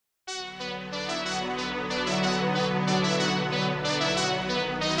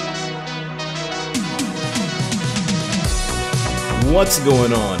What's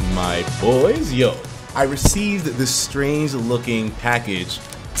going on, my boys? Yo, I received this strange looking package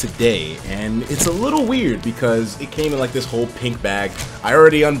today, and it's a little weird because it came in like this whole pink bag. I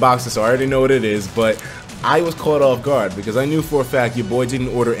already unboxed it, so I already know what it is, but I was caught off guard because I knew for a fact your boy didn't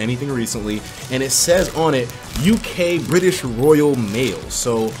order anything recently, and it says on it UK British Royal Mail.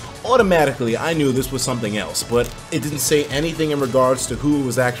 So automatically I knew this was something else, but it didn't say anything in regards to who it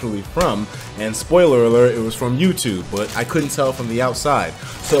was actually from, and spoiler alert, it was from YouTube, but I couldn't tell from the outside.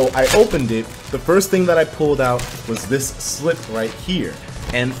 So I opened it. The first thing that I pulled out was this slip right here,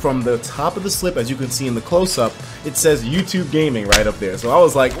 and from the top of the slip, as you can see in the close-up, it says YouTube Gaming right up there. So I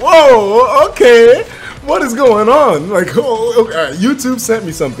was like, whoa, okay, what is going on? Like, oh, okay. YouTube sent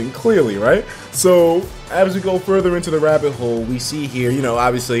me something, clearly, right? So as we go further into the rabbit hole, we see here, you know,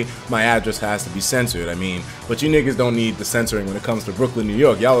 obviously my address has to be censored. I mean, but you niggas don't need the censoring when it comes to Brooklyn, New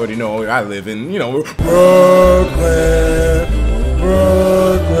York. Y'all already know I live in, you know, Brooklyn.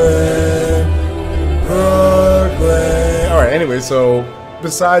 Alright, anyway, so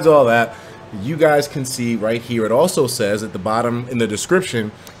besides all that, you guys can see right here, it also says at the bottom in the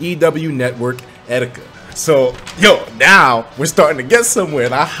description, EW Network Etika. So, yo, now we're starting to get somewhere.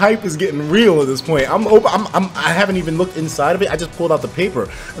 The hype is getting real at this point. I haven't even looked inside of it. I just pulled out the paper,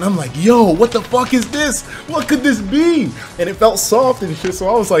 and I'm like, yo, what the fuck is this? What could this be? And it felt soft and shit, so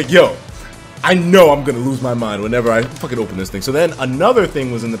I was like, yo, I know I'm gonna lose my mind whenever I fucking open this thing. So then another thing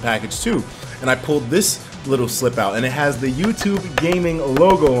was in the package too, and I pulled this little slip out, and it has the YouTube Gaming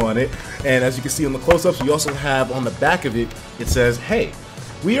logo on it. And as you can see on the close-ups, you also have on the back of it, it says, hey,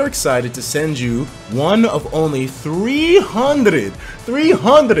 we are excited to send you one of only 300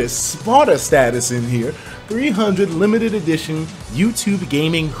 Sparta status in here, 300 limited edition YouTube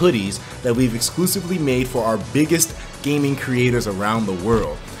Gaming hoodies that we've exclusively made for our biggest gaming creators around the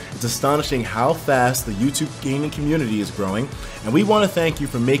world. It's astonishing how fast the YouTube gaming community is growing, and we want to thank you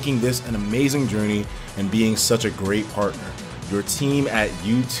for making this an amazing journey and being such a great partner. Your team at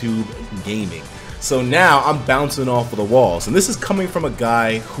YouTube Gaming. So now I'm bouncing off of the walls, and this is coming from a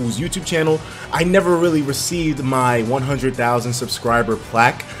guy whose YouTube channel I never really received my 100,000 subscriber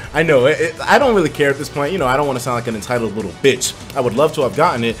plaque. I know, I don't really care at this point, you know, I don't want to sound like an entitled little bitch. I would love to have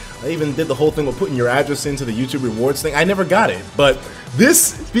gotten it. I even did the whole thing with putting your address into the YouTube rewards thing. I never got it, but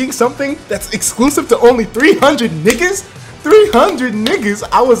this being something that's exclusive to only 300 niggas, 300 niggas,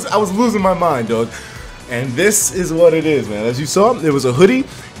 I was losing my mind, dog. And this is what it is, man. As you saw, it was a hoodie.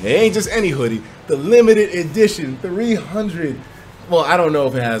 It ain't just any hoodie. The limited edition 300. Well, I don't know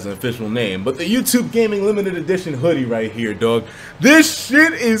if it has an official name, but the YouTube Gaming limited edition hoodie right here, dog. This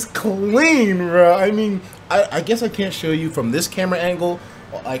shit is clean, bro. I mean, I guess I can't show you from this camera angle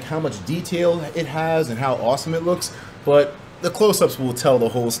like how much detail it has and how awesome it looks, but the close-ups will tell the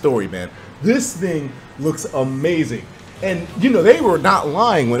whole story, man. This thing looks amazing. And, you know, they were not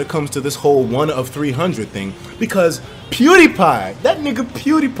lying when it comes to this whole 1 of 300 thing, because PewDiePie, that nigga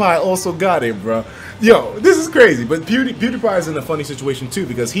PewDiePie also got it, bro. Yo, this is crazy, but PewDiePie is in a funny situation too,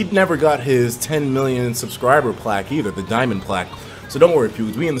 because he never got his 10 million subscriber plaque either, the diamond plaque. So don't worry,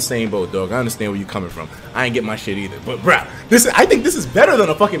 Pewds, we in the same boat, dog. I understand where you coming from. I ain't get my shit either. But, bruh, I think this is better than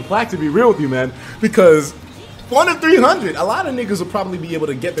a fucking plaque, to be real with you, man, because 1 of 300. A lot of niggas will probably be able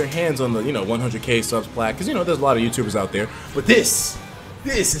to get their hands on the, you know, 100K subs plaque, because, you know, there's a lot of YouTubers out there. But this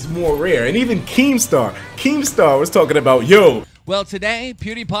is more rare. And even Keemstar was talking about, yo. Well, today,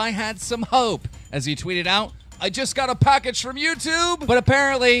 PewDiePie had some hope as he tweeted out, I just got a package from YouTube, but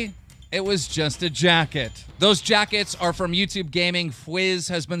apparently it was just a jacket. Those jackets are from YouTube Gaming. Fwiz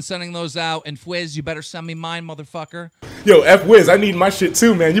has been sending those out, and Fwiz, you better send me mine, motherfucker. Yo, F-Wiz, I need my shit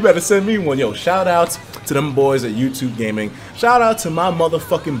too, man. You better send me one. Yo, shout outs to them boys at YouTube Gaming. Shout out to my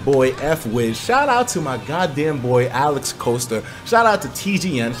motherfucking boy F-Wiz. Shout out to my goddamn boy Alex Costa. Shout out to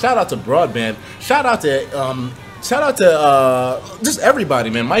TGN. Shout out to Broadband. Shout out to just everybody,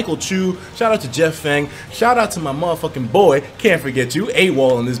 man. Michael Chu. Shout out to Jeff Feng. Shout out to my motherfucking boy. Can't forget you,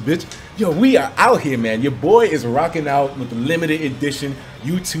 AWOL in this bitch. Yo, we are out here, man. Your boy is rocking out with the limited edition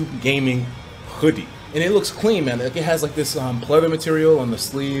YouTube Gaming hoodie. And it looks clean, man. Like, it has like this pleather material on the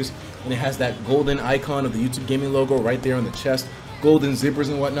sleeves, and it has that golden icon of the YouTube Gaming logo right there on the chest, golden zippers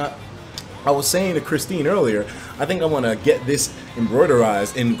and whatnot. I was saying to Christine earlier, I think I want to get this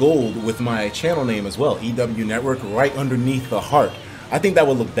embroiderized in gold with my channel name as well, EW Network, right underneath the heart. I think that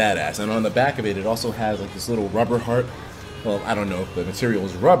would look badass. And on the back of it, it also has like this little rubber heart. Well, I don't know if the material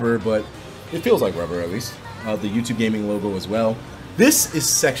is rubber, but it feels like rubber at least. The YouTube Gaming logo as well. This is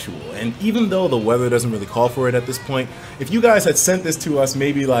sexual, and even though the weather doesn't really call for it at this point, if you guys had sent this to us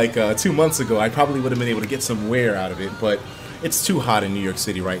maybe like 2 months ago, I probably would have been able to get some wear out of it, but it's too hot in New York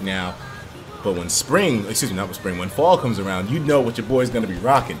City right now. But when spring, excuse me, not when spring, when fall comes around, you know what your boy's gonna be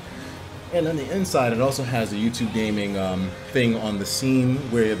rocking. And on the inside, it also has the YouTube gaming thing on the seam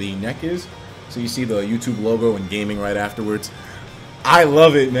where the neck is. So you see the YouTube logo and gaming right afterwards. I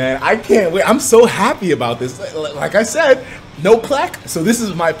love it, man. I can't wait. I'm so happy about this. Like I said, no plaque. So this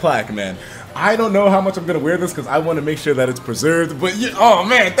is my plaque, man. I don't know how much I'm gonna wear this because I want to make sure that it's preserved. But oh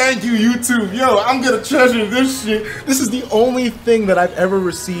man, thank you, YouTube. Yo, I'm gonna treasure this shit. This is the only thing that I've ever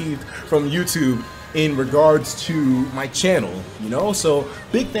received from YouTube in regards to my channel, you know? So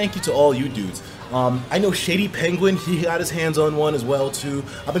big thank you to all you dudes. I know Shady Penguin, he got his hands on one as well too.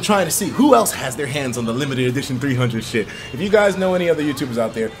 I've been trying to see who else has their hands on the limited edition 300 shit. If you guys know any other YouTubers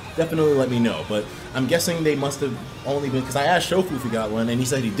out there, definitely let me know. But I'm guessing they must have only been, because I asked Shofu if he got one and he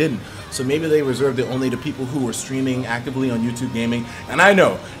said he didn't. So maybe they reserved it only to people who were streaming actively on YouTube Gaming. And I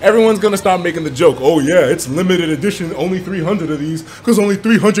know, everyone's gonna start making the joke, oh yeah, it's limited edition, only 300 of these, because only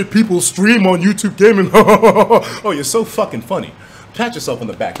 300 people stream on YouTube Gaming. Oh, you're so fucking funny. Pat yourself on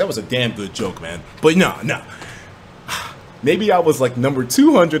the back. That was a damn good joke, man. But no. Maybe I was like number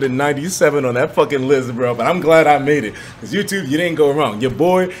 297 on that fucking list, bro. But I'm glad I made it. Because YouTube, you didn't go wrong. Your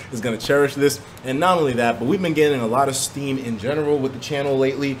boy is going to cherish this. And not only that, but we've been getting a lot of steam in general with the channel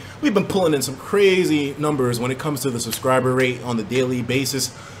lately. We've been pulling in some crazy numbers when it comes to the subscriber rate on the daily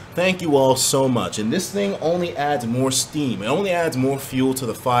basis. Thank you all so much. And this thing only adds more steam. It only adds more fuel to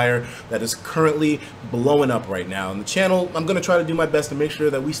the fire that is currently blowing up right now. And the channel, I'm going to try to do my best to make sure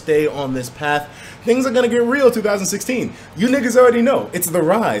that we stay on this path. Things are going to get real 2016. You niggas already know. It's the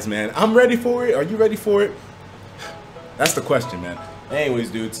rise, man. I'm ready for it. Are you ready for it? That's the question, man.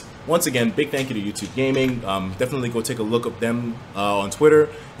 Anyways, dudes. Once again, big thank you to YouTube Gaming. Definitely go take a look at them on Twitter.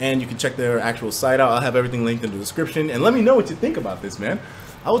 And you can check their actual site out. I'll have everything linked in the description. And let me know what you think about this, man.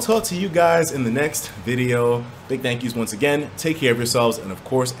 I will talk to you guys in the next video. Big thank yous once again. Take care of yourselves. And of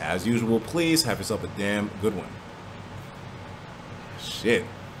course, as usual, please have yourself a damn good one. Shit.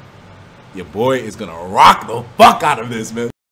 Your boy is gonna rock the fuck out of this, man.